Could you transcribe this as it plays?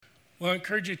Well, I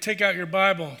encourage you to take out your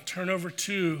Bible, turn over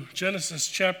to Genesis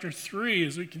chapter 3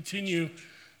 as we continue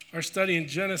our study in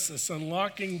Genesis,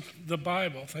 unlocking the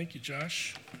Bible. Thank you,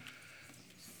 Josh.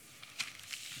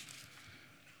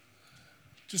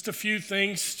 Just a few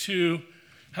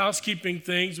housekeeping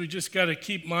things. We just got to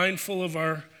keep mindful of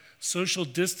our social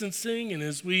distancing, and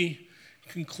as we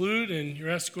conclude and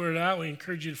you're escorted out, we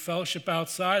encourage you to fellowship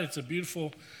outside. It's a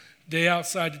beautiful day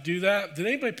outside to do that. Did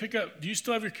anybody pick up, do you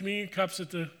still have your communion cups at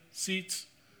the seats?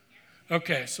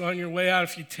 Okay, so on your way out,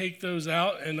 if you take those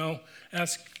out, and I'll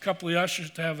ask a couple of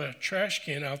ushers to have a trash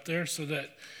can out there so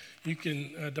that you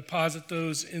can deposit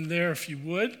those in there if you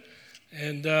would.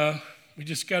 And we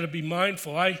just got to be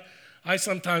mindful. I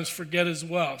sometimes forget as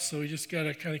well, so we just got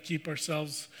to kind of keep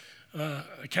ourselves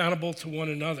accountable to one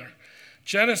another.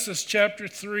 Genesis chapter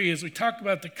 3, as we talk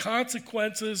about the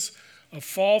consequences of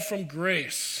fall from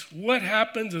grace. What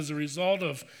happens as a result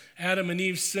of Adam and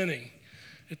Eve sinning?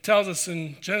 It tells us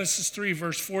in Genesis 3,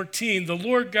 verse 14, the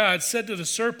Lord God said to the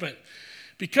serpent,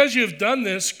 "Because you have done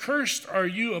this, cursed are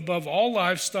you above all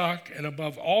livestock and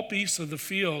above all beasts of the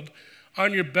field.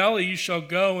 On your belly you shall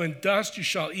go, and dust you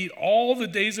shall eat all the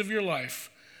days of your life.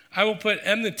 I will put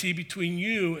enmity between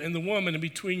you and the woman, and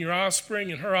between your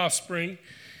offspring and her offspring.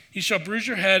 He shall bruise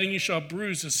your head, and you shall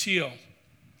bruise his heel."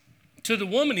 To the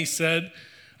woman he said,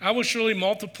 "I will surely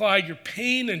multiply your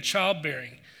pain and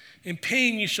childbearing. In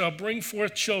pain you shall bring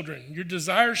forth children. Your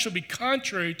desire shall be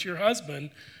contrary to your husband,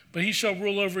 but he shall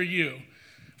rule over you."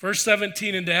 Verse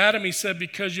 17, and to Adam he said,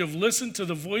 "Because you have listened to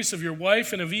the voice of your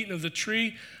wife and have eaten of the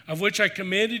tree of which I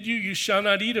commanded you, you shall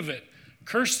not eat of it.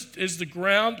 Cursed is the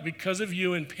ground because of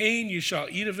you. In pain you shall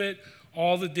eat of it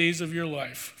all the days of your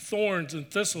life. Thorns and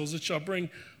thistles it shall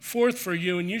bring forth for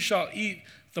you, and you shall eat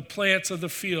the plants of the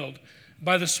field.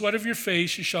 By the sweat of your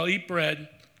face you shall eat bread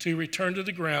till you return to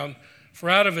the ground. For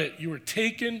out of it you were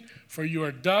taken, for you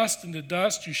are dust, and to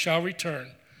dust you shall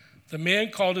return." The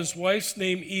man called his wife's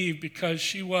name Eve because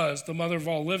she was the mother of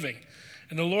all living.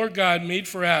 And the Lord God made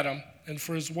for Adam and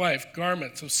for his wife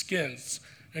garments of skins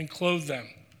and clothed them.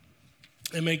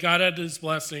 And may God add his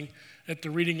blessing at the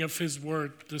reading of his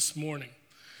word this morning.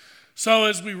 So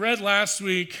as we read last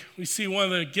week, we see one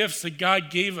of the gifts that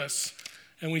God gave us,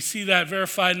 and we see that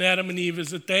verified in Adam and Eve,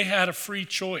 is that they had a free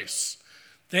choice.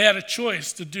 They had a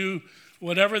choice to do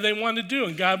whatever they wanted to do,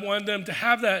 and God wanted them to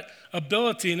have that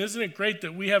ability. And isn't it great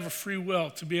that we have a free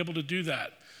will to be able to do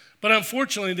that? But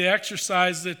unfortunately, they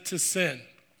exercised it to sin.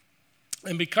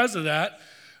 And because of that,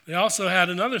 they also had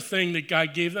another thing that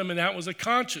God gave them, and that was a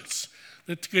conscience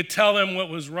that could tell them what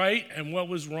was right and what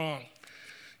was wrong.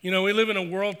 You know, we live in a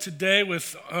world today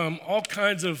with all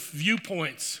kinds of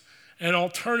viewpoints and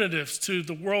alternatives to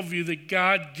the worldview that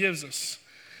God gives us.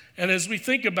 And as we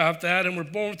think about that and we're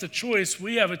born with a choice,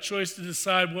 we have a choice to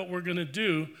decide what we're going to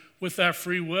do with that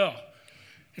free will.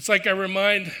 It's like I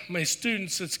remind my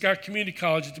students at Scott Community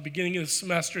College at the beginning of the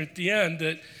semester, at the end,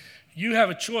 that you have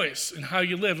a choice in how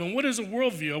you live. And what is a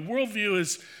worldview? A worldview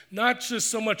is not just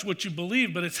so much what you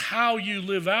believe, but it's how you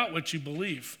live out what you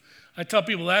believe. I tell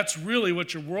people that's really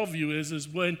what your worldview is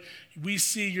when we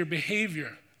see your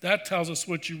behavior. That tells us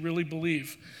what you really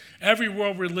believe. Every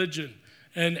world religion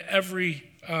and every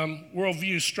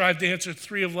worldview strive to answer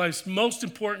three of life's most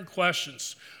important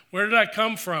questions. Where did I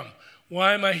come from?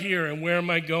 Why am I here? And where am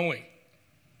I going?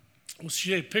 We'll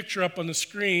see a picture up on the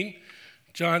screen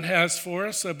John has for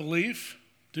us, I believe.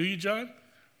 Do you, John?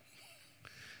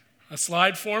 A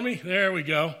slide for me? There we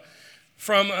go.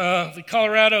 From the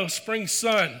Colorado Spring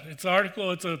Sun. It's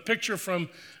a picture from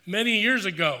many years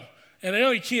ago. And I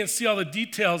know you can't see all the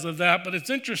details of that, but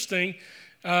it's interesting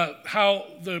how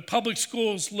the public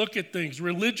schools look at things.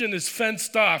 Religion is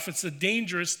fenced off. It's a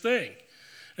dangerous thing.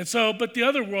 And so, but the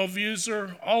other worldviews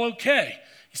are all okay.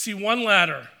 You see one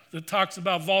ladder that talks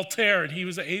about Voltaire, and he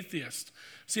was an atheist.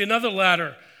 See another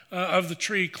ladder of the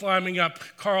tree climbing up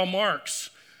Karl Marx,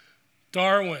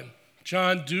 Darwin,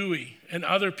 John Dewey, and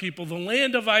other people, the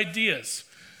land of ideas.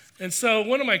 And so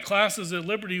one of my classes at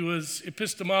Liberty was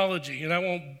epistemology, and I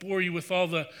won't bore you with all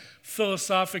the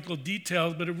philosophical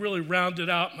details, but it really rounded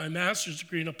out my master's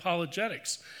degree in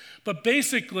apologetics. But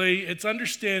basically, it's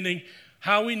understanding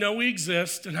how we know we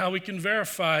exist and how we can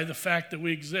verify the fact that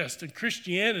we exist. And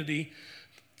Christianity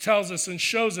tells us and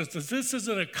shows us that this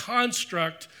isn't a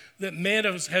construct that man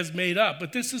has made up,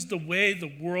 but this is the way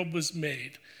the world was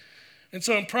made. And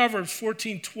so in Proverbs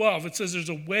 14:12, it says there's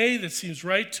a way that seems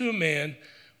right to a man,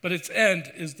 but its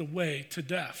end is the way to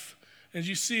death. As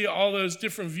you see all those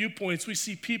different viewpoints, we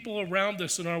see people around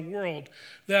us in our world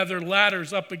that have their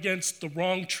ladders up against the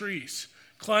wrong trees,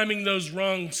 climbing those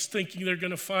rungs thinking they're going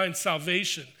to find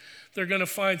salvation. They're going to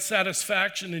find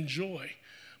satisfaction and joy.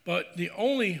 But the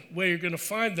only way you're going to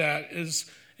find that is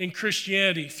in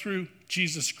Christianity through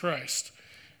Jesus Christ.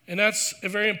 And that's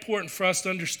very important for us to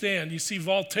understand. You see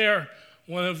Voltaire,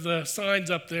 one of the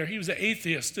signs up there, he was an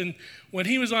atheist. And when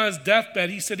he was on his deathbed,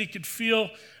 he said he could feel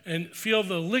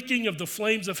the licking of the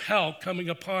flames of hell coming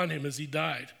upon him as he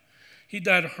died. He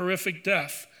died a horrific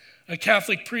death. A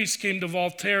Catholic priest came to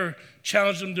Voltaire,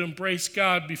 challenged him to embrace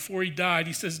God before he died.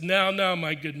 He says, now,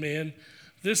 my good man,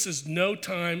 this is no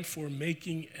time for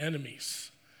making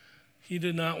enemies. He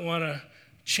did not want to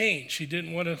change. He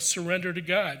didn't want to surrender to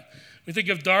God. We think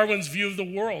of Darwin's view of the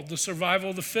world, the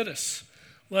survival of the fittest.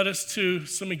 Led us to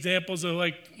some examples of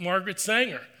like Margaret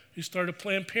Sanger, who started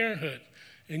Planned Parenthood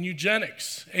and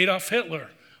eugenics. Adolf Hitler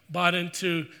bought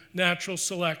into natural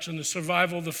selection, the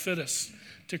survival of the fittest,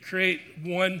 to create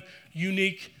one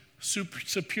unique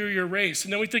superior race.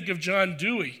 And then we think of John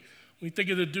Dewey. We think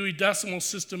of the Dewey Decimal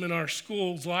System in our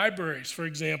schools' libraries, for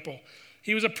example.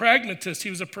 He was a pragmatist. He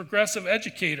was a progressive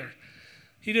educator.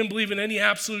 He didn't believe in any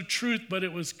absolute truth, but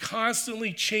it was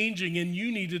constantly changing, and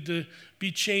you needed to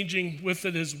be changing with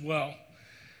it as well.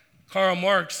 Karl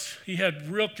Marx, he had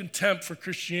real contempt for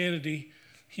Christianity.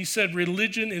 He said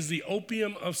religion is the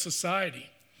opium of society.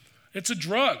 It's a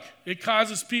drug. It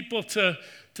causes people to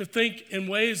think in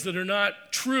ways that are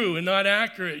not true and not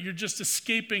accurate. You're just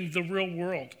escaping the real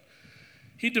world.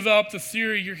 He developed the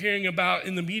theory you're hearing about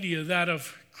in the media, that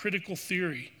of critical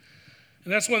theory.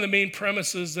 And that's one of the main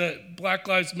premises that Black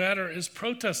Lives Matter is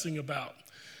protesting about.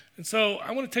 And so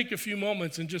I want to take a few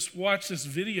moments and just watch this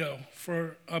video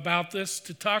about this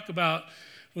to talk about,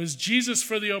 was Jesus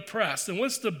for the oppressed? And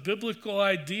what's the biblical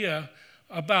idea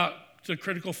about the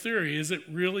critical theory? Is it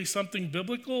really something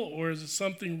biblical, or is it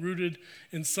something rooted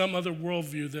in some other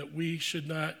worldview that we should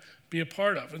not be a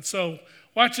part of? And so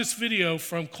watch this video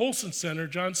from Colson Center,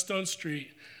 John Stone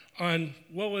Street, on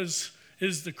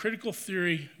is the critical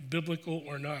theory biblical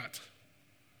or not?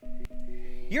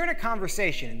 You're in a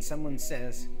conversation and someone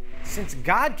says, since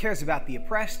God cares about the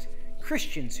oppressed,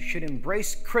 Christians should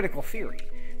embrace critical theory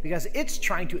because it's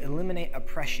trying to eliminate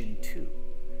oppression too.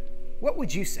 What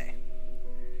would you say?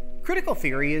 Critical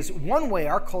theory is one way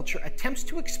our culture attempts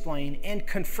to explain and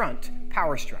confront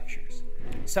power structures.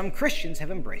 Some Christians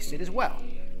have embraced it as well.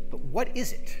 But what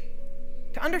is it?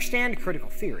 To understand critical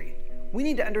theory, we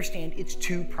need to understand its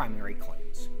two primary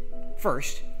claims.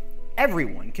 First,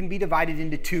 everyone can be divided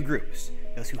into two groups,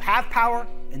 those who have power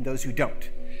and those who don't.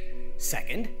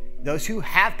 Second, those who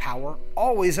have power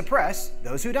always oppress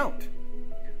those who don't.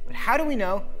 But how do we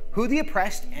know who the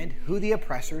oppressed and who the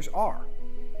oppressors are?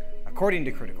 According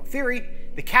to critical theory,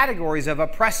 the categories of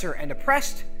oppressor and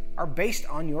oppressed are based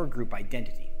on your group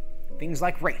identity. Things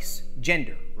like race,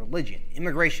 gender, religion,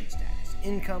 immigration status,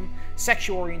 income,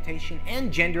 sexual orientation,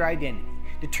 and gender identity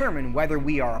determine whether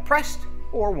we are oppressed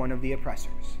or one of the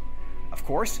oppressors. Of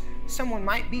course, someone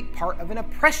might be part of an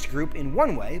oppressed group in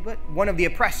one way, but one of the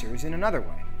oppressors in another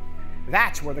way.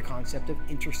 That's where the concept of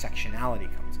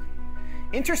intersectionality comes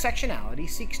in. Intersectionality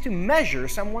seeks to measure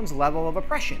someone's level of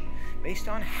oppression based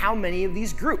on how many of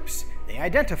these groups they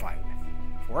identify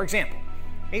with. For example,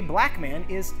 a black man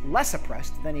is less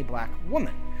oppressed than a black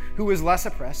woman, who is less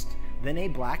oppressed than a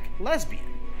black lesbian.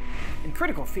 In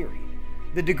critical theory,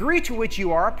 the degree to which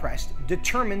you are oppressed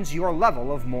determines your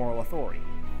level of moral authority.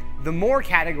 The more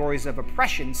categories of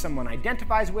oppression someone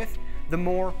identifies with, the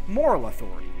more moral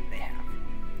authority they have.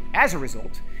 As a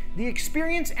result, the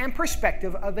experience and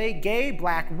perspective of a gay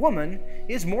black woman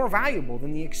is more valuable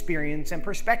than the experience and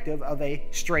perspective of a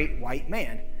straight white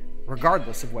man,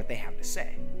 regardless of what they have to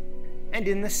say. And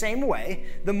in the same way,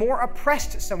 the more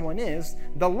oppressed someone is,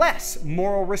 the less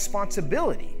moral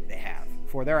responsibility they have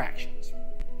for their actions.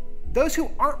 Those who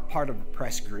aren't part of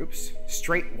oppressed groups,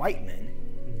 straight white men,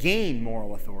 gain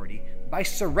moral authority by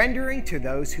surrendering to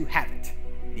those who haven't,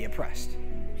 the oppressed.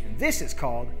 And this is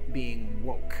called being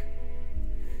woke.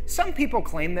 Some people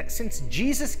claim that since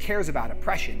Jesus cares about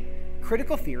oppression,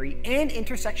 critical theory and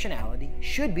intersectionality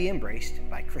should be embraced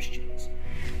by Christians.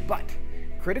 But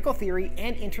critical theory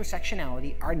and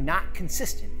intersectionality are not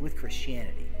consistent with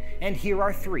Christianity, and here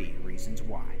are 3 reasons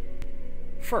why.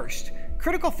 First,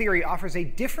 critical theory offers a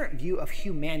different view of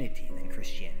humanity than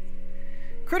Christianity.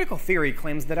 Critical theory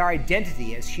claims that our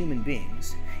identity as human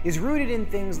beings is rooted in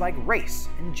things like race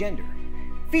and gender,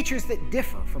 features that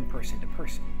differ from person to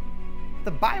person.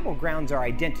 The Bible grounds our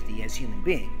identity as human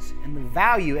beings and the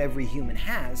value every human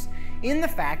has in the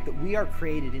fact that we are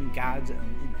created in God's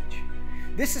own image.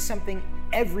 This is something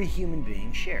every human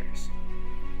being shares.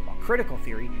 While critical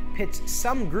theory pits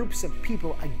some groups of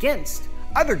people against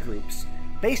other groups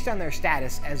based on their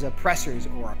status as oppressors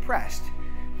or oppressed,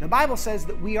 the Bible says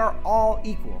that we are all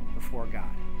equal before God.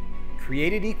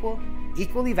 created equal,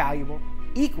 equally valuable,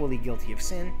 equally guilty of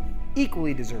sin,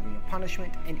 equally deserving of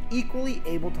punishment, and equally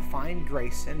able to find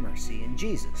grace and mercy in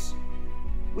Jesus.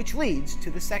 Which leads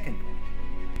to the second point.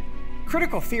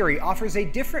 Critical theory offers a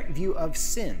different view of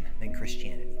sin than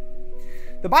Christianity.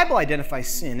 The Bible identifies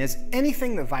sin as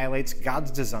anything that violates God's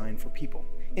design for people,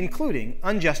 including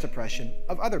unjust oppression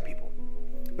of other people.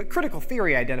 But critical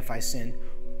theory identifies sin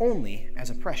only as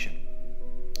oppression.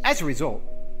 As a result,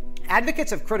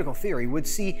 advocates of critical theory would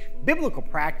see biblical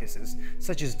practices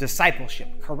such as discipleship,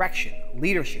 correction,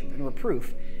 leadership, and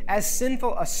reproof as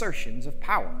sinful assertions of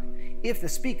power if the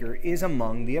speaker is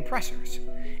among the oppressors,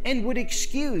 and would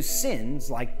excuse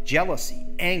sins like jealousy,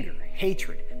 anger,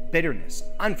 hatred, bitterness,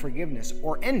 unforgiveness,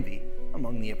 or envy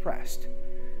among the oppressed.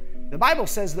 The Bible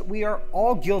says that we are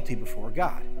all guilty before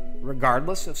God,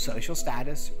 regardless of social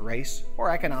status, race,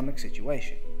 or economic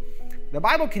situation. The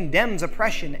Bible condemns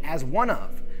oppression as one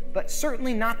of, but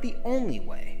certainly not the only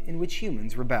way in which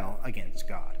humans rebel against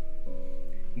God.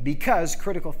 Because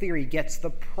critical theory gets the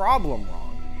problem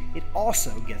wrong, it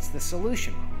also gets the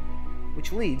solution wrong,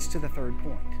 which leads to the third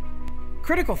point.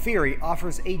 Critical theory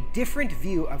offers a different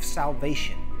view of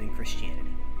salvation than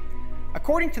Christianity.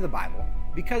 According to the Bible,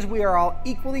 because we are all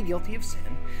equally guilty of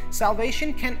sin,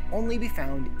 salvation can only be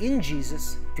found in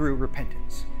Jesus through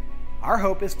repentance. Our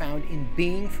hope is found in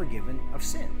being forgiven of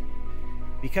sin.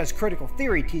 Because critical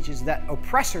theory teaches that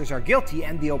oppressors are guilty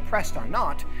and the oppressed are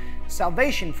not,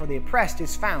 salvation for the oppressed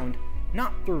is found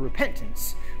not through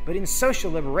repentance, but in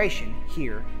social liberation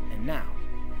here and now.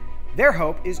 Their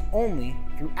hope is only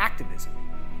through activism.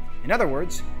 In other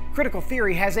words, critical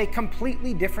theory has a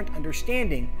completely different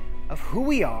understanding of who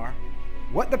we are,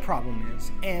 what the problem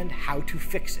is, and how to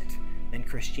fix it than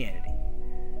Christianity.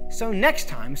 So next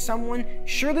time someone,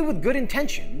 surely with good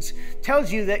intentions,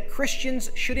 tells you that Christians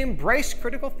should embrace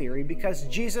critical theory because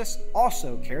Jesus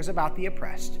also cares about the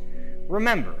oppressed,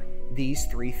 remember these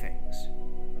three things.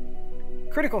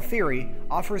 Critical theory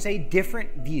offers a different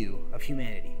view of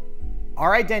humanity.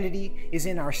 Our identity is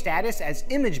in our status as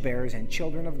image bearers and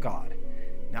children of God,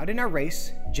 not in our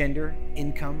race, gender,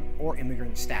 income, or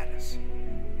immigrant status.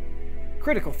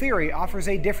 Critical theory offers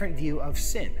a different view of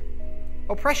sin.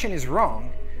 Oppression is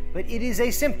wrong, but it is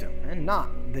a symptom and not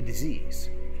the disease.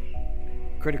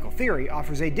 Critical theory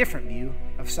offers a different view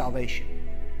of salvation.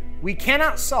 We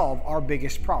cannot solve our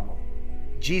biggest problem.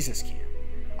 Jesus can.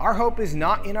 Our hope is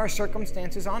not in our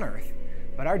circumstances on earth,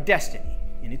 but our destiny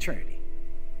in eternity.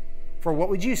 For What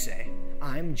Would You Say?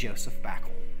 I'm Joseph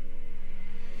Backel.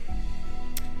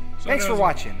 Thanks for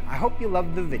watching. I hope you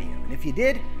loved the video. And if you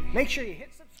did, make sure you hit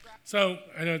subscribe. So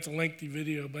I know it's a lengthy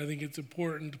video, but I think it's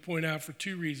important to point out for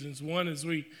two reasons. One is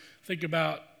we think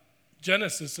about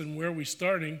Genesis and where we're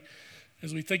starting,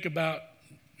 as we think about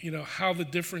how the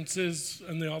difference is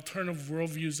and the alternative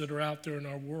worldviews that are out there in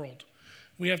our world.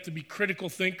 We have to be critical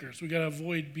thinkers. We got to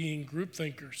avoid being group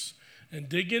thinkers and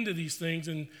dig into these things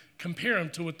and compare them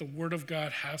to what the Word of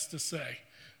God has to say.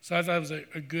 So I thought it was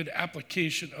a good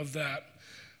application of that.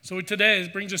 So today,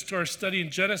 it brings us to our study in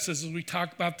Genesis as we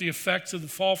talk about the effects of the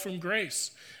fall from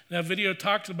grace. And that video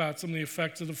talks about some of the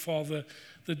effects of the fall,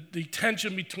 the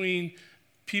tension between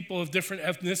people of different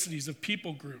ethnicities, of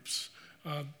people groups,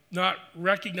 not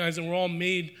recognizing we're all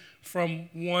made from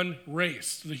one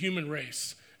race, the human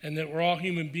race, and that we're all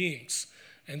human beings.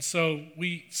 And so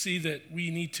we see that we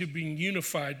need to be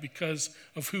unified because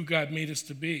of who God made us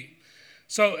to be.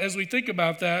 So as we think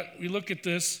about that, we look at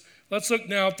this. Let's look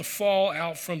now at the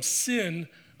fallout from sin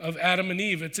of Adam and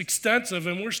Eve. It's extensive,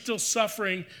 and we're still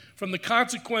suffering from the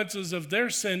consequences of their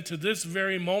sin to this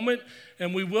very moment,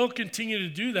 and we will continue to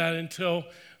do that until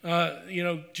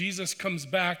Jesus comes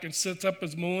back and sets up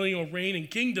his millennial reign and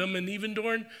kingdom, and even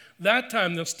during that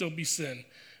time there'll still be sin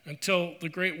until the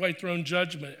great white throne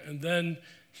judgment, and then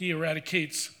he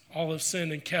eradicates all of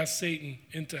sin and casts Satan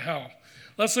into hell.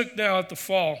 Let's look now at the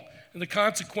fall and the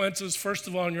consequences, first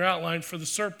of all, in your outline, for the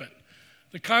serpent.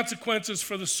 The consequences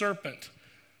for the serpent.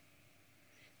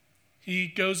 He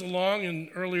goes along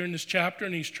earlier in this chapter,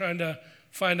 and he's trying to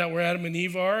find out where Adam and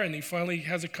Eve are, and he finally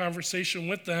has a conversation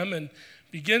with them and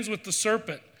begins with the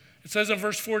serpent. It says in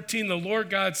verse 14, the Lord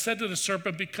God said to the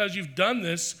serpent, because you've done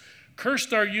this,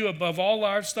 cursed are you above all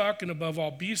livestock and above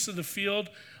all beasts of the field.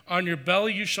 On your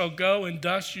belly you shall go, and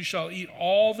dust you shall eat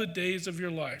all the days of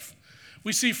your life.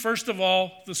 We see, first of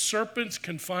all, the serpent's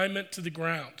confinement to the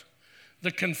ground.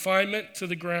 The confinement to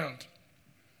the ground.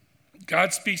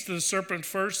 God speaks to the serpent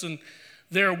first, and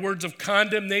there are words of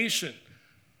condemnation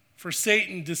for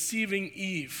Satan deceiving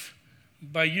Eve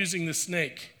by using the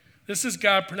snake. This is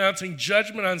God pronouncing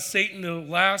judgment on Satan that will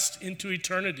last into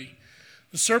eternity.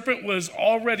 The serpent was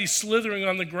already slithering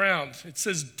on the ground. It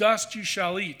says, dust you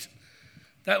shall eat.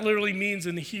 That literally means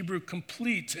in the Hebrew,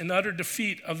 complete and utter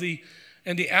defeat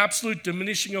and the absolute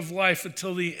diminishing of life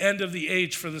until the end of the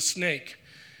age for the snake.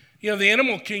 The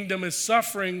animal kingdom is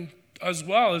suffering as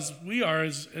well as we are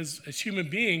as human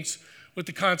beings with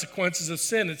the consequences of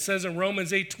sin. It says in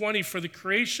Romans 8:20, for the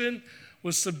creation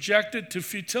was subjected to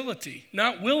futility,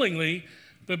 not willingly,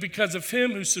 but because of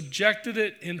him who subjected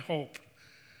it in hope.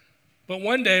 But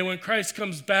one day when Christ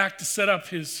comes back to set up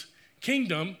his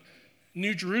kingdom,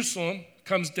 New Jerusalem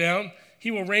comes down,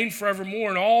 he will reign forevermore,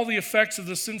 and all the effects of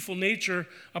the sinful nature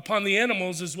upon the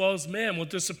animals as well as man will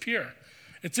disappear.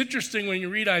 It's interesting when you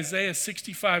read Isaiah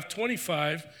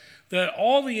 65:25 that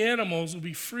all the animals will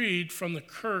be freed from the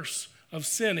curse of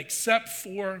sin except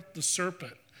for the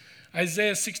serpent.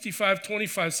 Isaiah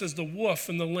 65:25 says, the wolf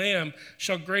and the lamb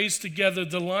shall graze together,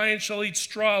 the lion shall eat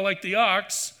straw like the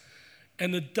ox,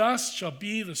 and the dust shall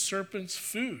be the serpent's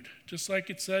food. Just like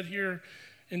it said here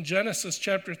in Genesis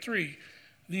chapter 3.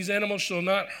 These animals shall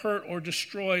not hurt or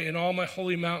destroy in all my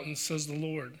holy mountains, says the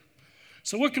Lord.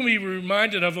 So what can we be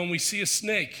reminded of when we see a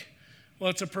snake?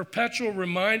 Well, it's a perpetual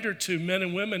reminder to men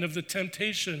and women of the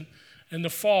temptation and the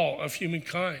fall of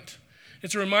humankind.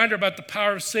 It's a reminder about the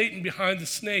power of Satan behind the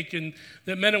snake, and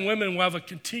that men and women will have a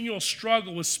continual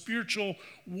struggle with spiritual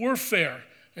warfare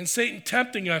and Satan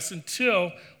tempting us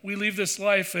until we leave this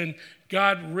life and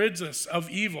God rids us of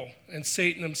evil and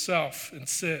Satan himself and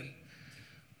sin.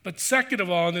 But second of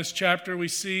all, in this chapter, we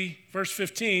see, verse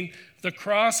 15, the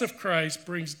cross of Christ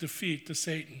brings defeat to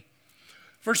Satan.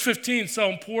 Verse 15 is so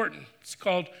important. It's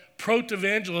called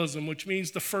proto-evangelism, which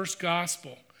means the first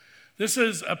gospel. This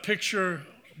is a picture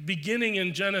beginning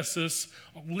in Genesis,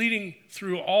 leading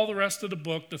through all the rest of the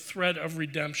book, the thread of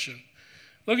redemption.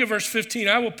 Look at verse 15.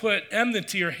 I will put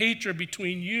enmity or hatred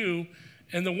between you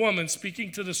and the woman,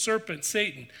 speaking to the serpent,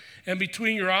 Satan, and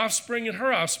between your offspring and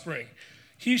her offspring.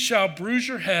 He shall bruise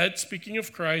your head, speaking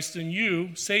of Christ, and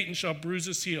you, Satan, shall bruise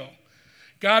his heel.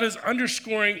 God is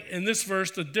underscoring in this verse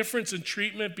the difference in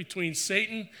treatment between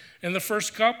Satan and the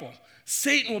first couple.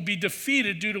 Satan will be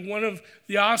defeated due to one of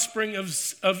the offspring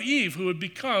of Eve, who would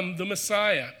become the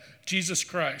Messiah, Jesus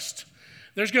Christ.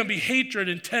 There's going to be hatred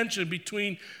and tension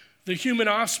between the human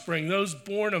offspring, those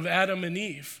born of Adam and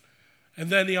Eve,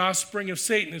 and then the offspring of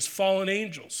Satan is fallen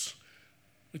angels.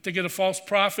 We think of the false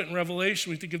prophet in Revelation.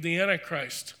 We think of the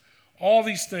Antichrist. All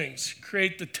these things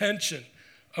create the tension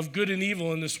of good and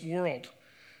evil in this world.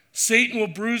 Satan will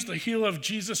bruise the heel of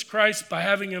Jesus Christ by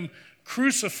having him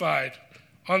crucified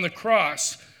on the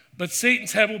cross, but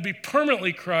Satan's head will be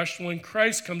permanently crushed when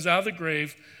Christ comes out of the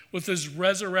grave with his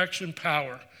resurrection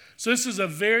power. So this is a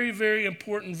very, very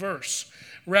important verse.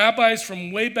 Rabbis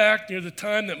from way back near the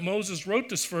time that Moses wrote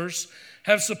this verse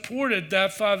have supported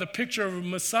that thought, the picture of a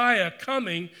Messiah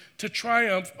coming to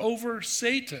triumph over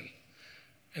Satan.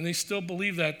 And they still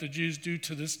believe that, the Jews do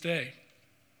to this day.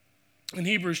 In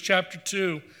Hebrews chapter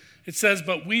 2, it says,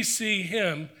 but we see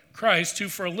him, Christ, who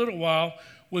for a little while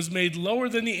was made lower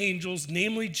than the angels,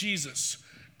 namely Jesus,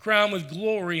 crowned with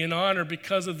glory and honor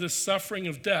because of this suffering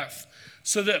of death,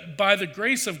 so that by the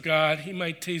grace of God he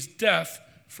might taste death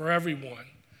for everyone.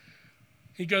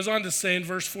 He goes on to say in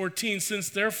verse 14, since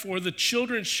therefore the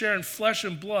children share in flesh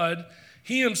and blood,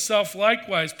 he himself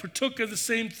likewise partook of the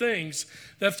same things,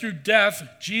 that through death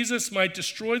Jesus might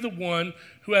destroy the one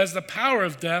who has the power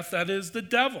of death, that is, the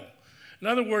devil. In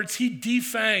other words, he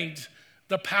defanged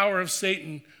the power of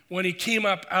Satan when he came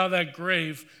up out of that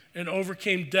grave and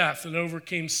overcame death and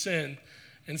overcame sin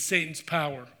and Satan's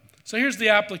power. So here's the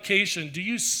application. Do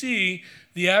you see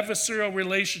the adversarial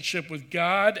relationship with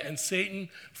God and Satan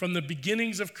from the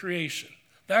beginnings of creation?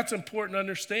 That's important to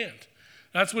understand.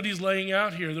 That's what he's laying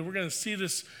out here, that we're going to see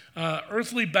this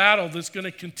earthly battle that's going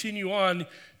to continue on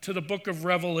to the book of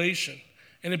Revelation.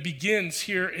 And it begins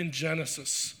here in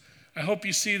Genesis. I hope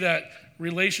you see that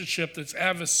relationship that's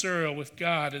adversarial with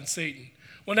God and Satan.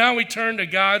 Well, now we turn to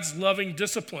God's loving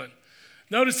discipline.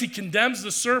 Notice he condemns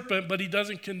the serpent, but he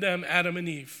doesn't condemn Adam and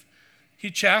Eve. He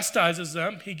chastises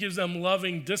them. He gives them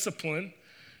loving discipline.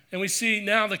 And we see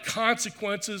now the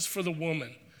consequences for the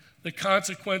woman. The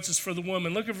consequences for the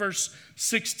woman. Look at verse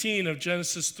 16 of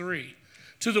Genesis 3.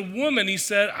 To the woman, he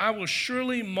said, I will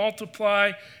surely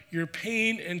multiply your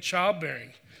pain in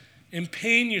childbearing. In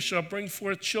pain you shall bring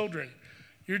forth children.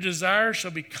 Your desire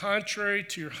shall be contrary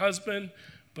to your husband,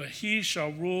 but he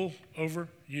shall rule over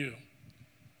you.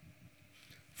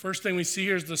 First thing we see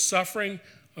here is the suffering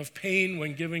of pain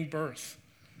when giving birth.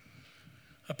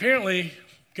 Apparently,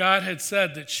 God had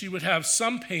said that she would have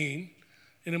some pain.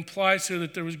 It implies here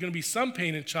that there was going to be some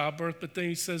pain in childbirth, but then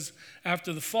he says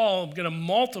after the fall, I'm going to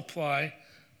multiply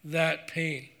that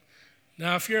pain.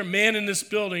 Now, if you're a man in this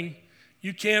building,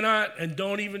 you cannot and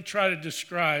don't even try to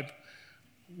describe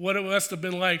what it must have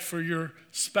been like for your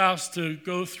spouse to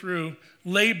go through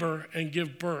labor and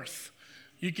give birth.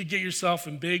 You could get yourself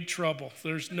in big trouble.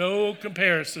 There's no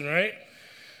comparison, right?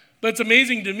 But it's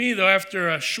amazing to me, though, after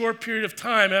a short period of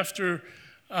time, after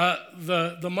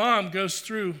the mom goes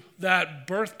through that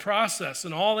birth process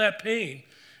and all that pain,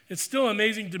 it's still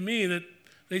amazing to me that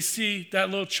they see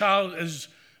that little child as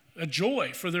a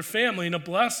joy for their family and a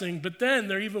blessing, but then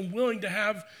they're even willing to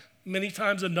have many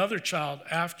times another child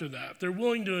after that. They're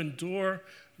willing to endure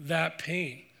that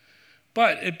pain.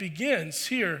 But it begins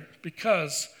here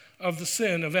because of the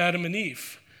sin of Adam and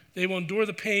Eve. They will endure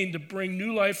the pain to bring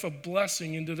new life of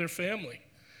blessing into their family.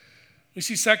 We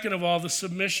see, second of all, the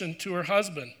submission to her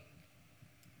husband.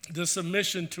 The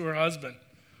submission to her husband.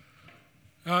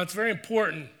 Now, it's very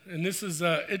important, and this is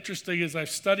interesting as I've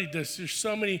studied this. There's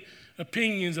so many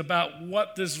opinions about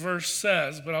what this verse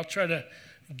says, but I'll try to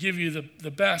give you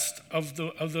the best of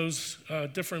those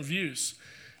different views.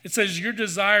 It says, your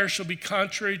desire shall be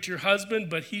contrary to your husband,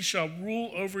 but he shall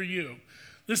rule over you.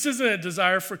 This isn't a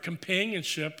desire for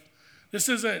companionship. This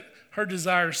isn't her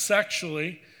desire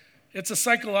sexually. It's a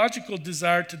psychological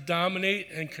desire to dominate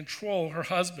and control her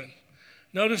husband.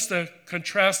 Notice the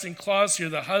contrasting clause here.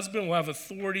 The husband will have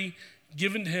authority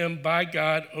given to him by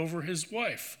God over his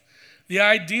wife. The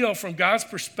ideal from God's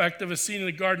perspective, as seen in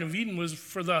the Garden of Eden, was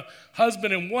for the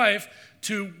husband and wife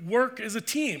to work as a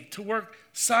team, to work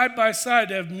side by side,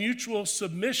 to have mutual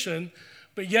submission,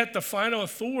 but yet the final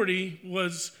authority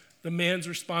was the man's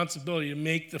responsibility to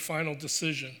make the final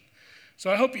decision. So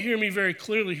I hope you hear me very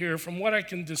clearly here. From what I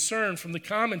can discern from the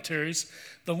commentaries,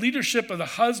 the leadership of the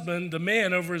husband, the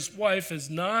man over his wife, is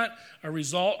not a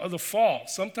result of the fall.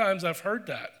 Sometimes I've heard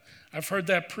that. I've heard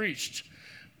that preached.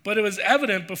 But it was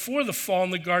evident before the fall in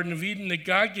the Garden of Eden that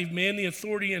God gave man the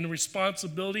authority and the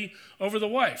responsibility over the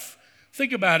wife.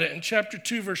 Think about it. In chapter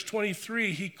 2, verse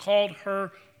 23, he called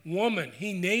her woman.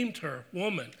 He named her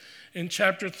woman. In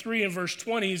chapter 3 and verse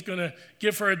 20, he's going to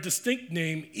give her a distinct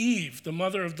name, Eve, the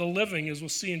mother of the living, as we'll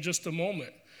see in just a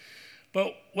moment.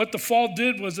 But what the fall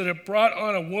did was that it brought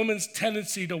on a woman's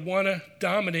tendency to want to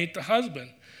dominate the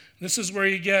husband. This is where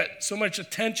you get so much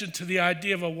attention to the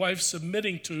idea of a wife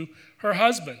submitting to her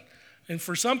husband. And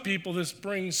for some people, this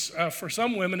brings, for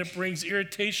some women, it brings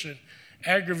irritation,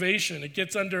 aggravation. It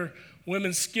gets under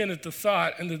women's skin at the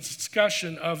thought and the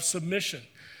discussion of submission.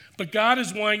 But God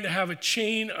is wanting to have a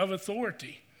chain of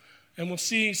authority. And we'll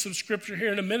see some scripture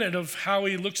here in a minute of how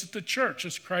he looks at the church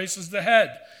as Christ is the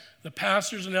head. The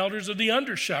pastors and elders are the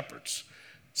under-shepherds.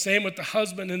 Same with the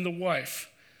husband and the wife.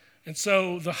 And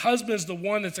so the husband is the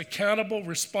one that's accountable,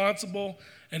 responsible,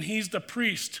 and he's the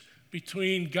priest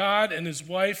between God and his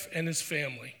wife and his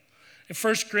family. In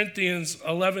 1 Corinthians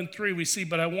 11:3, we see,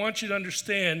 but I want you to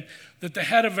understand that the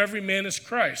head of every man is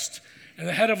Christ, and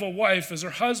the head of a wife is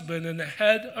her husband, and the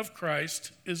head of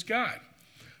Christ is God.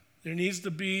 There needs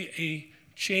to be a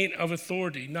chain of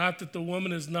authority. Not that the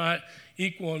woman is not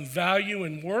equal in value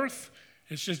and worth.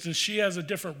 It's just that she has a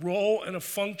different role and a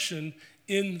function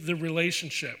in the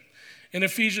relationship. In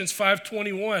Ephesians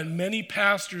 5:21, many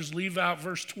pastors leave out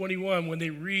verse 21 when they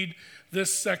read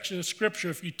this section of Scripture.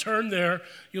 If you turn there,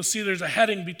 you'll see there's a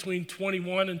heading between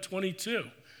 21 and 22.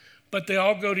 But they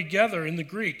all go together in the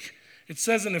Greek. It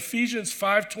says in Ephesians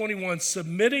 5:21,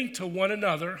 submitting to one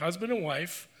another, husband and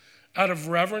wife, out of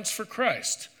reverence for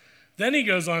Christ. Then he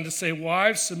goes on to say,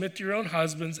 wives, submit to your own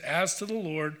husbands as to the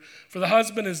Lord, for the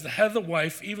husband is the head of the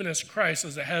wife, even as Christ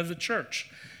is the head of the church,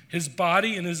 his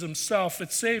body and is himself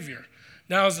its Savior.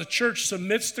 Now, as the church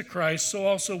submits to Christ, so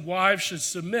also wives should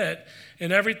submit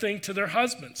in everything to their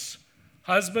husbands.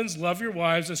 Husbands, love your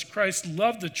wives as Christ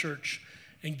loved the church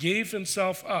and gave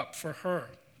himself up for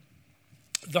her.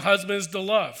 The husband is to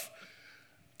love,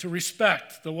 to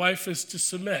respect. The wife is to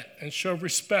submit and show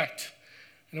respect.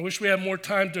 And I wish we had more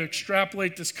time to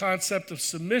extrapolate this concept of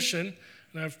submission.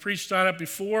 And I've preached on it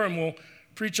before, and we'll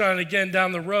preach on it again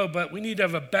down the road, but we need to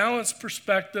have a balanced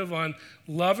perspective on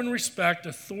love and respect,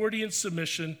 authority and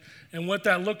submission, and what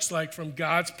that looks like from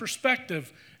God's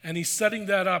perspective. And he's setting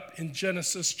that up in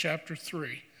Genesis chapter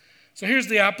 3. So here's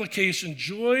the application.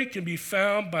 Joy can be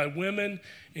found by women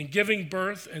in giving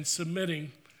birth and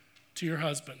submitting to your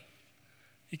husband.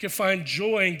 You can find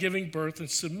joy in giving birth and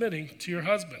submitting to your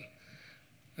husband.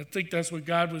 I think that's what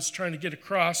God was trying to get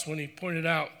across when he pointed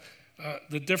out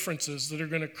the differences that are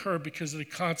going to occur because of the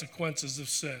consequences of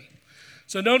sin.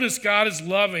 So notice God is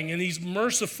loving and he's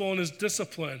merciful in his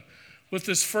discipline with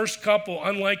this first couple,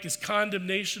 unlike his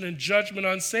condemnation and judgment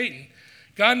on Satan.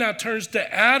 God now turns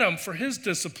to Adam for his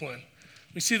discipline.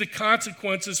 We see the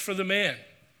consequences for the man.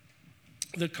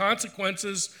 the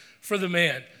consequences for the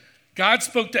man. God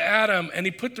spoke to Adam, and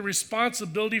he put the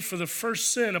responsibility for the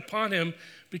first sin upon him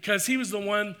because he was the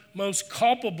one most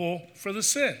culpable for the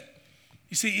sin.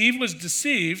 You see, Eve was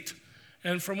deceived,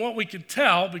 and from what we could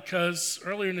tell, because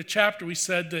earlier in the chapter we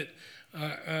said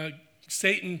that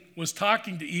Satan was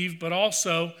talking to Eve, but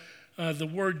also the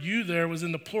word you there was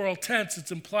in the plural tense.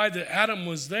 It's implied that Adam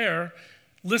was there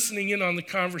listening in on the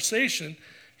conversation.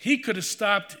 He could have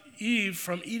stopped Eve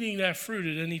from eating that fruit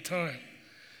at any time.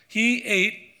 He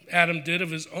ate, Adam did,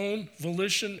 of his own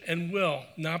volition and will,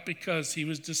 not because he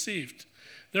was deceived.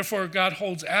 Therefore, God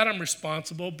holds Adam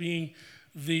responsible, being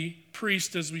the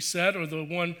priest, as we said, or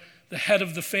the head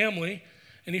of the family,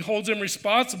 and he holds him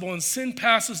responsible, and sin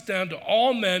passes down to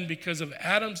all men because of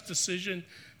Adam's decision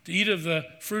to eat of the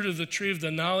fruit of the tree of the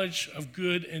knowledge of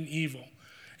good and evil.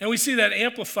 And we see that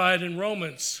amplified in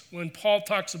Romans when Paul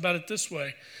talks about it this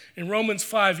way. In Romans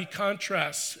 5, he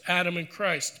contrasts Adam and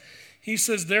Christ. He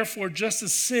says, therefore, just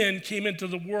as sin came into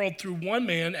the world through one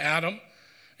man, Adam,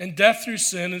 and death through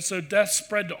sin, and so death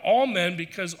spread to all men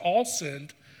because all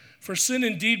sinned. For sin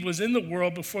indeed was in the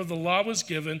world before the law was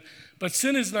given, but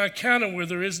sin is not counted where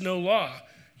there is no law.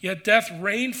 Yet death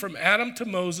reigned from Adam to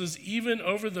Moses, even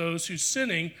over those whose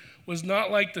sinning was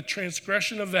not like the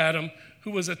transgression of Adam,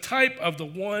 who was a type of the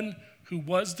one who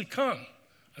was to come,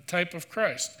 a type of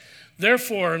Christ.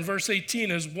 Therefore, in verse 18,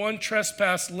 as one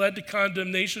trespass led to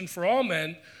condemnation for all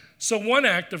men, so one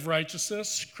act of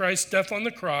righteousness, Christ's death on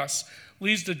the cross,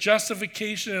 leads to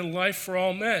justification and life for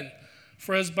all men.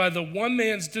 For as by the one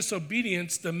man's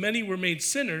disobedience the many were made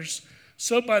sinners,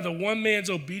 so by the one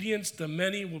man's obedience the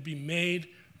many will be made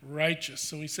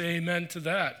righteous. And we say amen to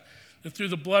that. That through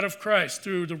the blood of Christ,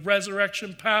 through the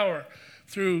resurrection power,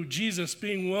 through Jesus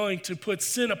being willing to put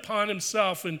sin upon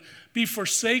himself and be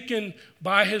forsaken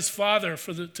by his Father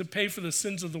to pay for the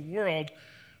sins of the world,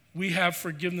 we have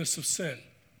forgiveness of sin.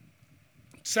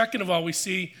 Second of all, we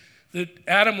see that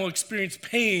Adam will experience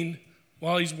pain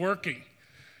while he's working.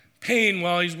 Pain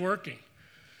while he's working.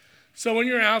 So when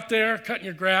you're out there cutting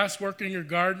your grass, working your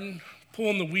garden,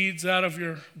 pulling the weeds out of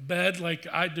your bed like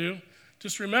I do,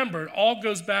 just remember, it all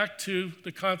goes back to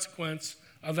the consequence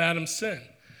of Adam's sin.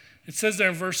 It says there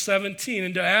in verse 17,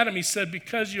 and to Adam he said,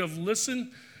 because you have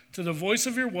listened to the voice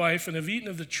of your wife and have eaten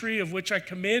of the tree of which I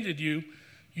commanded you,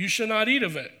 you shall not eat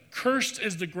of it. Cursed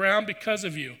is the ground because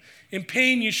of you. In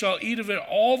pain you shall eat of it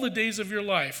all the days of your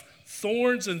life.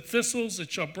 Thorns and thistles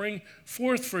it shall bring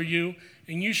forth for you,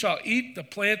 and you shall eat the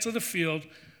plants of the field.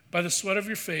 By the sweat of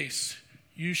your face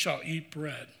you shall eat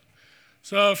bread.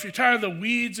 So if you're tired of the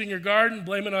weeds in your garden,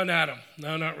 blame it on Adam.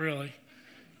 No, not really.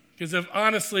 Because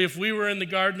if we were in the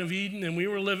Garden of Eden and we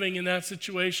were living in that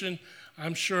situation,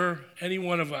 I'm sure any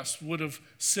one of us would have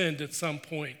sinned at some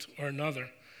point or another.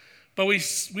 But we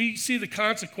see the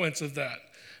consequence of that.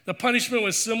 The punishment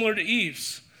was similar to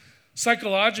Eve's.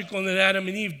 Psychological in that Adam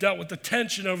and Eve dealt with the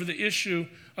tension over the issue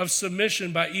of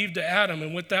submission by Eve to Adam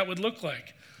and what that would look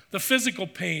like. The physical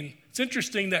pain. It's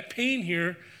interesting that pain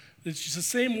here, it's the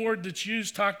same word that's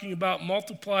used talking about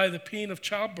multiply the pain of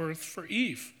childbirth for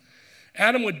Eve.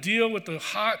 Adam would deal with the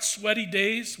hot, sweaty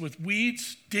days with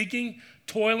weeds, digging,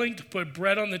 toiling to put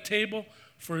bread on the table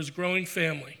for his growing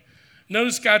family.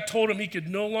 Notice God told him he could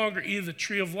no longer eat of the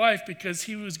tree of life because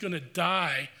he was going to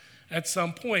die at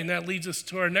some point. And that leads us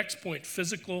to our next point,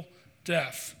 physical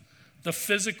death. The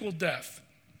physical death.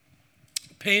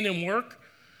 Pain in work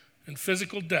and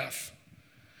physical death.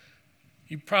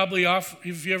 If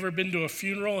you've ever been to a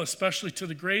funeral, especially to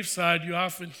the graveside, you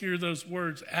often hear those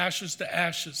words, ashes to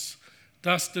ashes,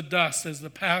 dust to dust, as the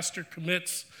pastor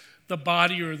commits the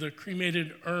body or the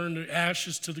cremated urn to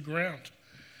ashes to the ground.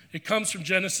 It comes from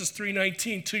Genesis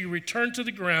 3:19, till you return to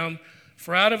the ground,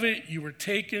 for out of it you were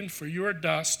taken, for you are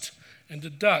dust, and to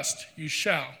dust you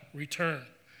shall return.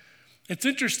 It's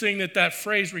interesting that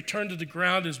phrase, return to the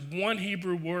ground, is one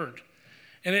Hebrew word,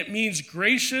 and it means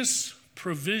gracious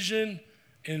provision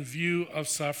in view of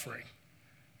suffering.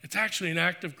 It's actually an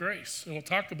act of grace, and we'll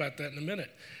talk about that in a minute.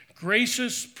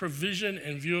 Gracious provision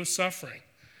in view of suffering.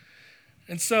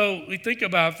 And so we think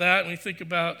about that, and we think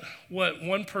about what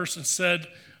one person said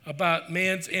about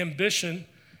man's ambition.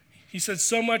 He said,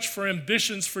 so much for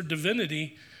ambitions for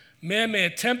divinity. Man may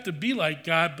attempt to be like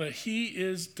God, but he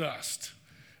is dust.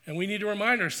 And we need to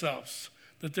remind ourselves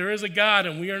that there is a God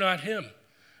and we are not him,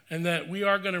 and that we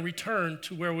are going to return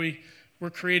to where we were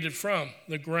created from,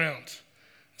 the ground.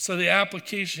 So the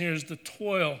application here is the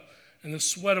toil and the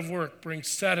sweat of work brings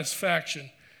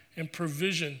satisfaction and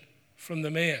provision from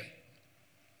the man.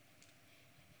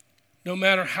 No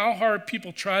matter how hard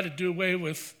people try to do away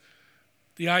with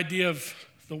the idea of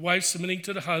the wife submitting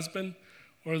to the husband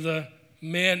or the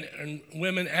men and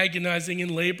women agonizing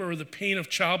in labor or the pain of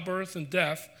childbirth and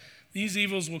death, these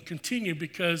evils will continue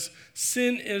because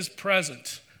sin is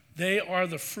present. They are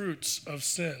the fruits of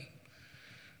sin.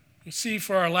 You see,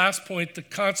 for our last point, the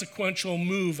consequential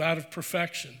move out of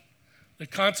perfection. The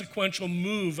consequential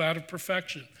move out of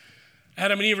perfection.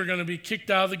 Adam and Eve are going to be kicked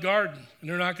out of the garden, and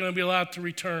they're not going to be allowed to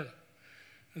return.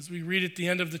 As we read at the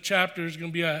end of the chapter, there's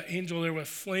going to be an angel there with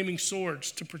flaming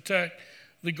swords to protect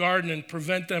the garden and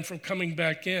prevent them from coming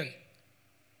back in.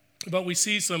 But we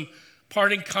see some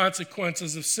parting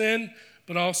consequences of sin,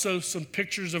 but also some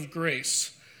pictures of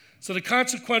grace. So the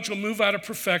consequential move out of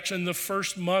perfection, the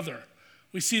first mother.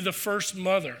 We see the first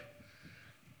mother.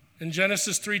 In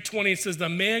Genesis 3:20, it says, the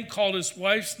man called his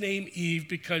wife's name Eve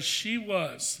because she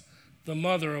was the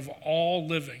mother of all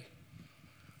living.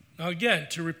 Now again,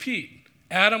 to repeat,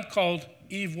 Adam called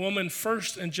Eve woman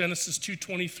first in Genesis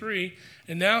 2:23,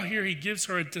 and now here he gives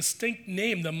her a distinct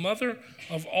name, the mother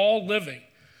of all living.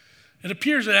 It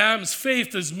appears that Adam's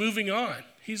faith is moving on.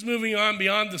 He's moving on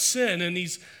beyond the sin, and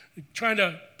he's trying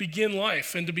to begin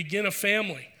life and to begin a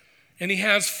family. And he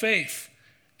has faith.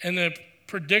 And the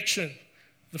prediction,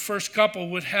 the first couple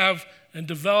would have and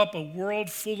develop a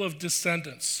world full of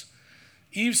descendants.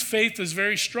 Eve's faith is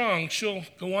very strong. She'll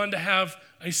go on to have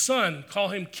a son, call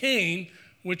him Cain,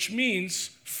 which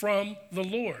means from the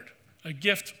Lord, a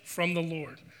gift from the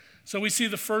Lord. So we see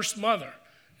the first mother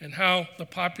and how the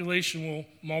population will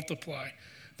multiply.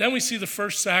 Then we see the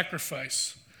first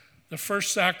sacrifice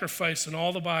in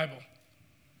all the Bible.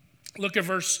 Look at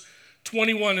verse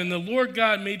 21. And the Lord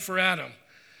God made for Adam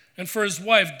and for his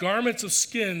wife garments of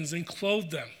skins and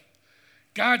clothed them.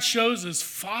 God shows his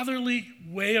fatherly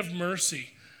way of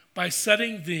mercy by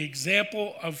setting the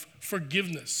example of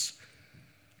forgiveness.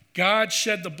 God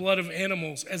shed the blood of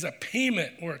animals as a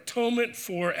payment or atonement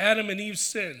for Adam and Eve's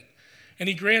sin. And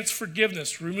he grants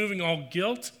forgiveness, removing all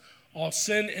guilt, all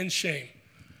sin, and shame.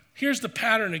 Here's the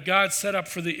pattern that God set up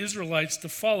for the Israelites to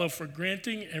follow for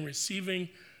granting and receiving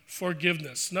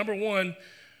forgiveness. Number one,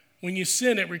 when you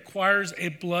sin, it requires a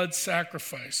blood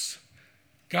sacrifice.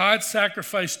 God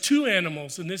sacrificed 2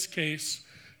 animals, in this case,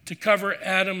 to cover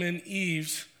Adam and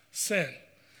Eve's sin.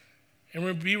 And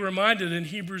we'll be reminded in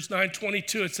Hebrews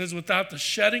 9:22, it says, without the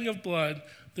shedding of blood,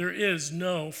 there is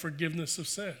no forgiveness of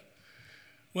sin.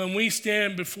 When we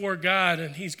stand before God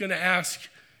and he's going to ask,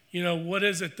 what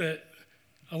is it that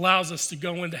allows us to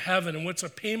go into heaven and what's a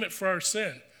payment for our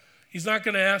sin? He's not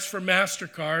going to ask for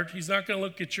MasterCard. He's not going to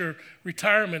look at your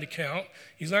retirement account.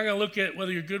 He's not going to look at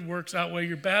whether your good works outweigh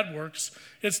your bad works.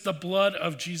 It's the blood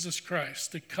of Jesus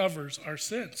Christ that covers our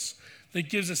sins, that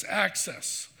gives us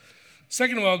access.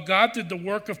 Second of all, God did the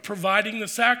work of providing the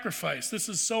sacrifice. This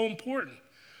is so important.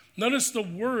 Notice the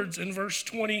words in verse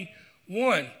 21.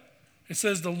 It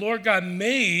says, the Lord God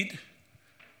made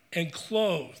and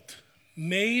clothed.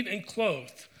 Made and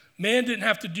clothed. Man didn't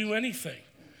have to do anything.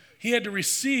 He had to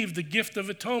receive the gift of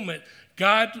atonement.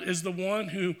 God is the one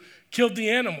who killed the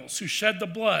animals, who shed the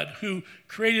blood, who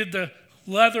created the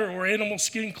leather or animal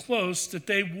skin clothes that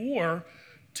they wore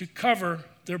to cover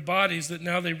their bodies, that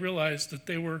now they realized that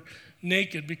they were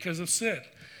naked because of sin.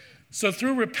 So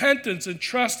through repentance and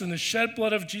trust in the shed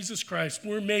blood of Jesus Christ,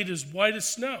 we're made as white as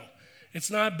snow.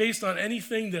 It's not based on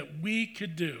anything that we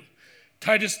could do.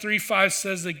 Titus 3:5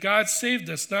 says that God saved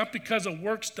us not because of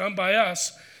works done by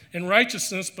us in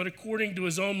righteousness, but according to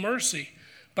his own mercy,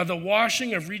 by the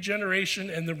washing of regeneration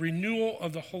and the renewal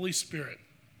of the Holy Spirit.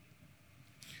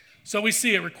 So we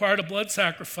see it required a blood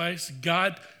sacrifice.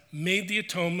 God made the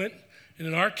atonement. And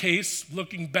in our case,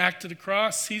 looking back to the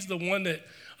cross, he's the one that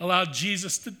allowed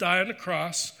Jesus to die on the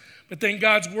cross. But then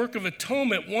God's work of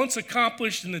atonement, once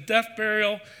accomplished in the death,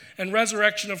 burial, and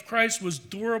resurrection of Christ, was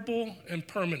durable and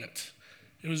permanent.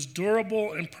 It was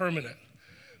durable and permanent.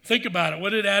 Think about it. What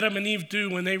did Adam and Eve do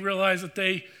when they realized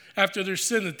that after their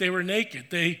sin, that they were naked?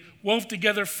 They wove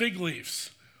together fig leaves.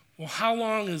 Well, how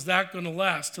long is that going to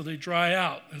last till they dry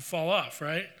out and fall off,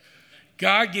 right?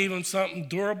 God gave them something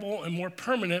durable and more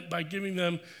permanent by giving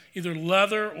them either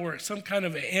leather or some kind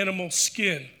of animal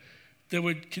skin that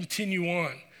would continue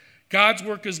on. God's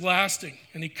work is lasting,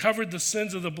 and he covered the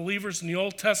sins of the believers in the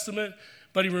Old Testament,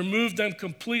 but he removed them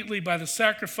completely by the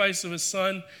sacrifice of his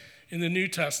Son in the New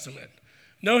Testament.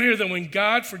 Note here that when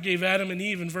God forgave Adam and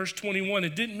Eve in verse 21,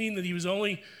 it didn't mean that he was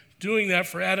only doing that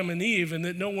for Adam and Eve and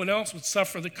that no one else would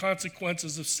suffer the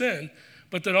consequences of sin,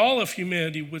 but that all of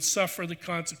humanity would suffer the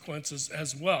consequences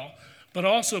as well, but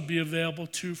also be available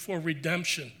for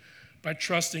redemption by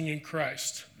trusting in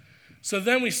Christ. So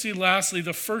then we see lastly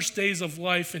the first days of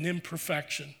life in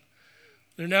imperfection.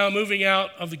 They're now moving out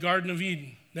of the Garden of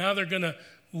Eden. Now they're going to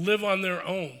live on their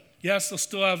own. Yes, they'll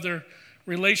still have their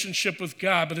relationship with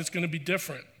God, but it's going to be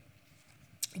different.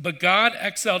 But God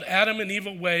exiled Adam and Eve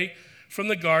away from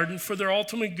the garden for their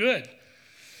ultimate good.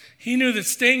 He knew that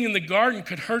staying in the garden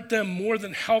could hurt them more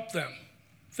than help them.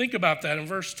 Think about that in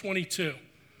verse 22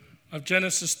 of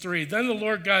Genesis 3. Then the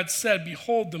Lord God said,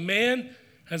 behold, the man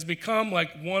has become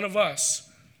like one of us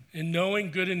in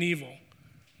knowing good and evil.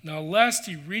 Now lest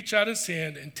he reach out his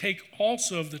hand and take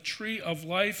also of the tree of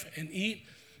life and eat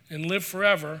and live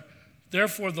forever.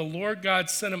 Therefore the Lord God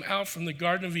sent him out from the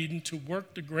Garden of Eden to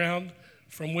work the ground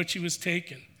from which he was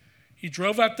taken. He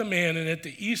drove out the man, and at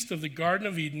the east of the Garden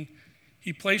of Eden,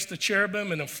 he placed a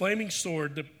cherubim and a flaming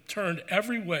sword that turned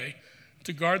every way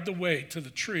to guard the way to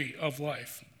the tree of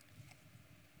life.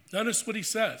 Notice what he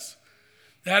says.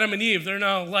 Adam and Eve, they're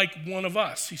now like one of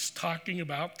us. He's talking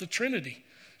about the Trinity.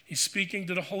 He's speaking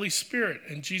to the Holy Spirit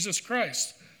and Jesus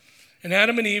Christ. And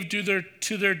Adam and Eve, due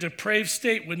to their depraved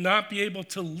state, would not be able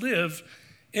to live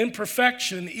in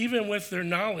perfection, even with their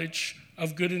knowledge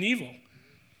of good and evil.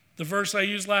 The verse I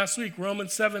used last week,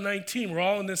 Romans 7:19, we're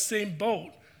all in this same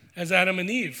boat as Adam and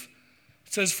Eve.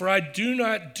 It says, for I do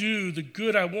not do the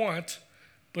good I want,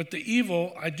 but the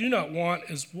evil I do not want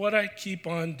is what I keep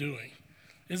on doing.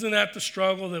 Isn't that the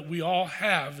struggle that we all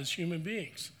have as human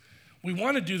beings? We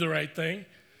want to do the right thing,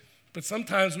 but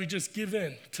sometimes we just give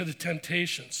in to the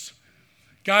temptations.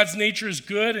 God's nature is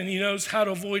good, and he knows how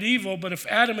to avoid evil, but if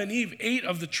Adam and Eve ate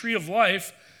of the tree of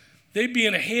life, they'd be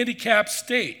in a handicapped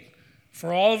state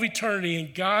for all of eternity,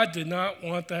 and God did not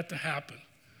want that to happen.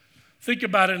 Think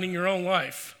about it in your own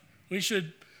life.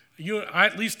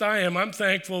 At least I am. I'm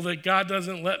thankful that God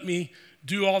doesn't let me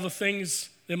do all the things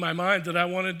in my mind that I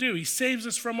want to do. He saves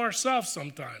us from ourselves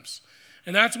sometimes.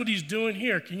 And that's what he's doing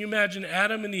here. Can you imagine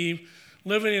Adam and Eve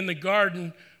living in the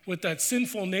garden with that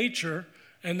sinful nature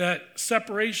and that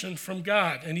separation from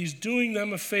God? And he's doing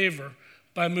them a favor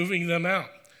by moving them out.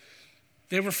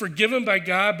 They were forgiven by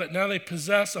God, but now they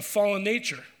possess a fallen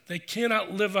nature. They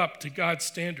cannot live up to God's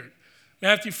standard.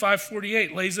 Matthew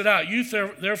 5:48 lays it out. You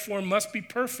therefore must be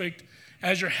perfect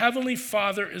as your heavenly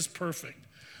Father is perfect.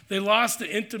 They lost the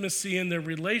intimacy in their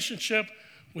relationship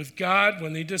with God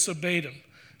when they disobeyed him.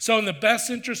 So in the best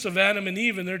interest of Adam and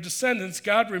Eve and their descendants,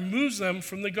 God removes them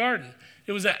from the garden.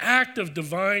 It was an act of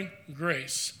divine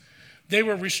grace. They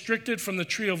were restricted from the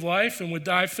tree of life and would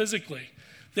die physically.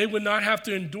 They would not have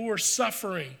to endure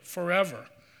suffering forever,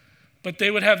 but they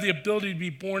would have the ability to be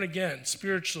born again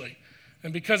spiritually.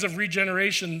 And because of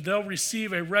regeneration, they'll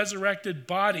receive a resurrected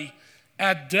body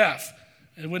at death.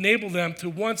 It will enable them to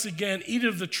once again eat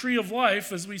of the tree of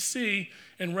life, as we see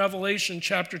in Revelation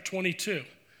chapter 22.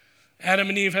 Adam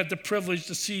and Eve had the privilege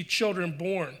to see children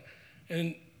born,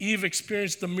 and Eve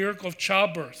experienced the miracle of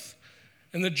childbirth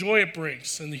and the joy it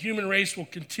brings, and the human race will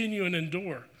continue and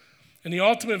endure. And the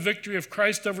ultimate victory of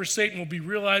Christ over Satan will be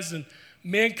realized, and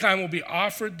mankind will be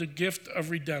offered the gift of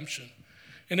redemption.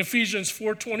 In Ephesians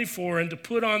 4:24, and to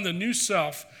put on the new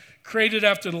self, created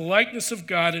after the likeness of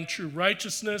God in true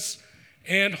righteousness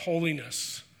and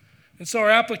holiness. And so our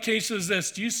application is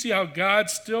this. Do you see how God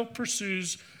still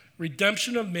pursues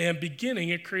redemption of man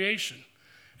beginning at creation?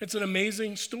 It's an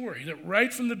amazing story that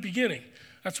right from the beginning,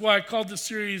 that's why I called this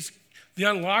series The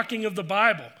Unlocking of the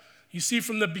Bible. You see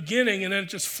from the beginning, and then it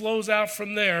just flows out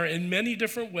from there in many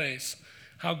different ways,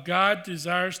 how God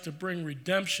desires to bring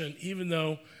redemption even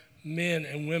though men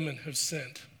and women have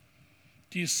sinned.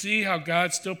 Do you see how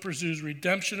God still pursues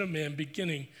redemption of man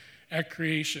beginning at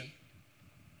creation?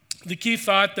 The key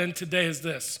thought then today is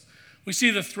this. We see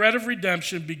the thread of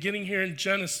redemption beginning here in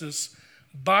Genesis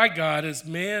by God as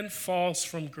man falls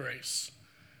from grace.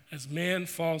 As man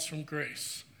falls from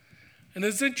grace. And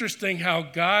it's interesting how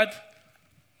God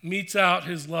metes out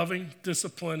his loving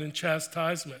discipline and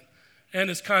chastisement and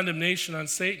his condemnation on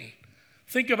Satan.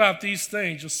 Think about these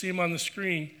things. You'll see them on the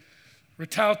screen.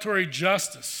 Retaliatory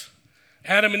justice.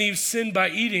 Adam and Eve sinned by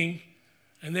eating,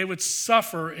 and they would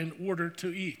suffer in order to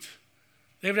eat.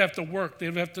 They would have to work. They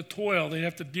would have to toil. They'd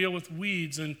have to deal with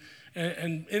weeds and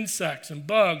insects and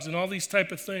bugs and all these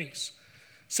type of things.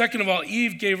 Second of all,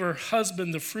 Eve gave her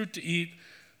husband the fruit to eat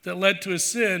that led to his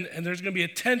sin, and there's going to be a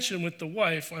tension with the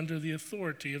wife under the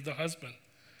authority of the husband.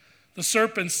 The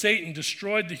serpent, Satan,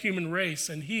 destroyed the human race,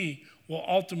 and he will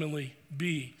ultimately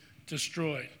be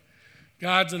destroyed.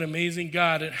 God's an amazing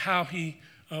God at how he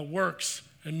works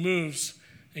and moves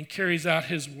and carries out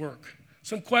his work.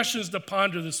 Some questions to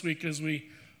ponder this week as we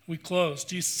close.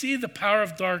 Do you see the power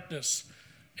of darkness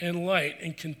and light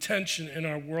and contention in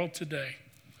our world today?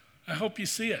 I hope you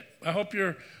see it. I hope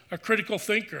you're a critical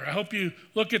thinker. I hope you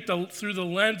look at through the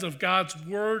lens of God's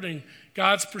word and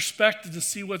God's perspective to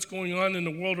see what's going on in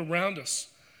the world around us.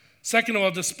 Second of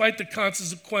all, despite the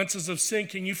consequences of sin,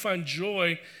 can you find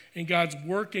joy in God's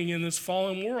working in this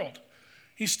fallen world?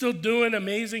 He's still doing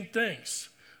amazing things.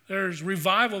 There's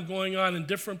revival going on in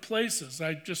different places.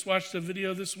 I just watched a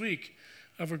video this week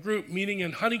of a group meeting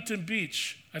in Huntington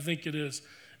Beach, I think it is,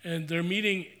 and they're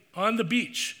meeting on the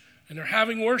beach, and they're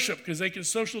having worship because they can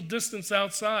social distance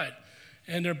outside,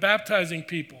 and they're baptizing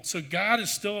people. So God is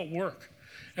still at work.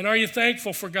 And are you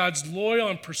thankful for God's loyal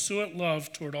and pursuant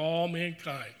love toward all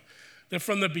mankind? That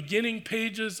from the beginning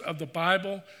pages of the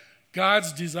Bible,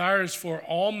 God's desire is for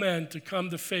all men to come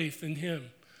to faith in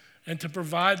him and to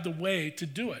provide the way to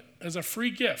do it as a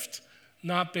free gift,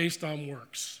 not based on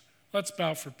works. Let's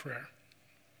bow for prayer.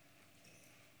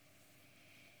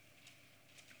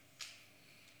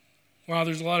 Wow,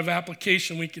 there's a lot of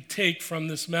application we could take from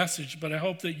this message, but I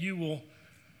hope that you will,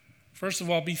 first of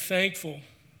all, be thankful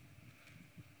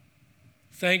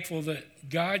that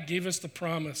God gave us the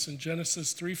promise in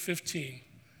Genesis 3:15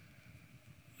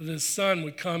 that his son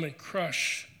would come and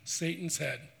crush Satan's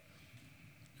head.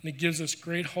 And it gives us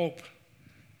great hope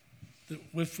that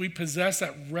if we possess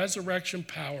that resurrection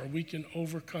power, we can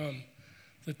overcome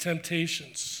the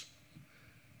temptations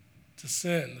to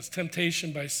sin, this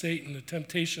temptation by Satan, the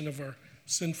temptation of our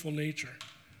sinful nature.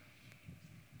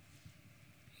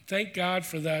 Thank God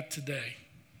for that today.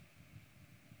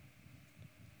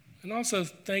 And also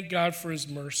thank God for his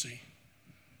mercy,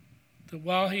 that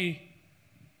while he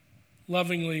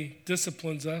lovingly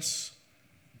disciplines us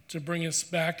to bring us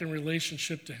back in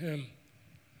relationship to him,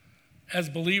 as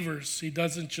believers, he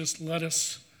doesn't just let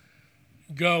us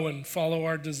go and follow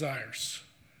our desires,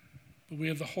 but we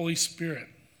have the Holy Spirit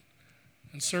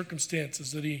and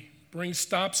circumstances that he brings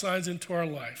stop signs into our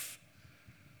life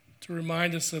to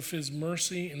remind us of his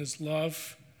mercy and his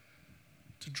love,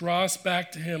 to draw us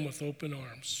back to him with open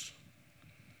arms.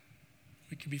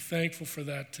 We can be thankful for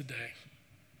that today.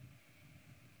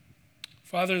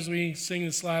 Father, as we sing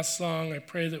this last song, I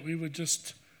pray that we would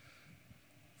just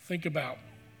think about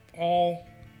all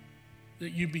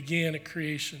that you began at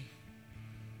creation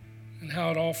and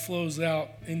how it all flows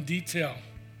out in detail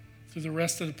through the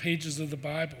rest of the pages of the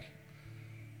Bible.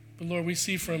 But Lord, we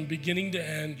see from beginning to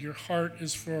end, your heart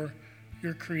is for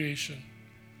your creation.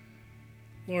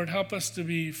 Lord, help us to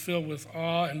be filled with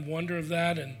awe and wonder of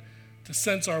that, and to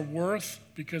sense our worth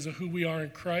because of who we are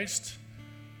in Christ,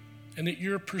 and that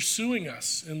you're pursuing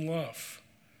us in love.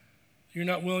 You're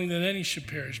not willing that any should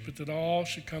perish, but that all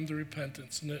should come to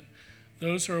repentance, and that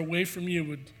those who are away from you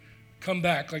would come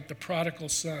back like the prodigal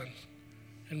son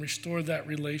and restore that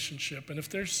relationship. And if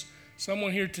there's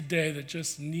someone here today that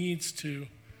just needs to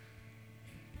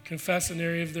confess an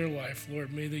area of their life,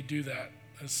 Lord, may they do that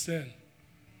as sin,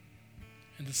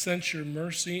 and to sense your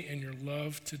mercy and your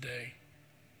love today.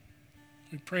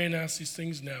 We pray and ask these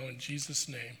things now in Jesus'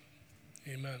 name.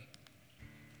 Amen.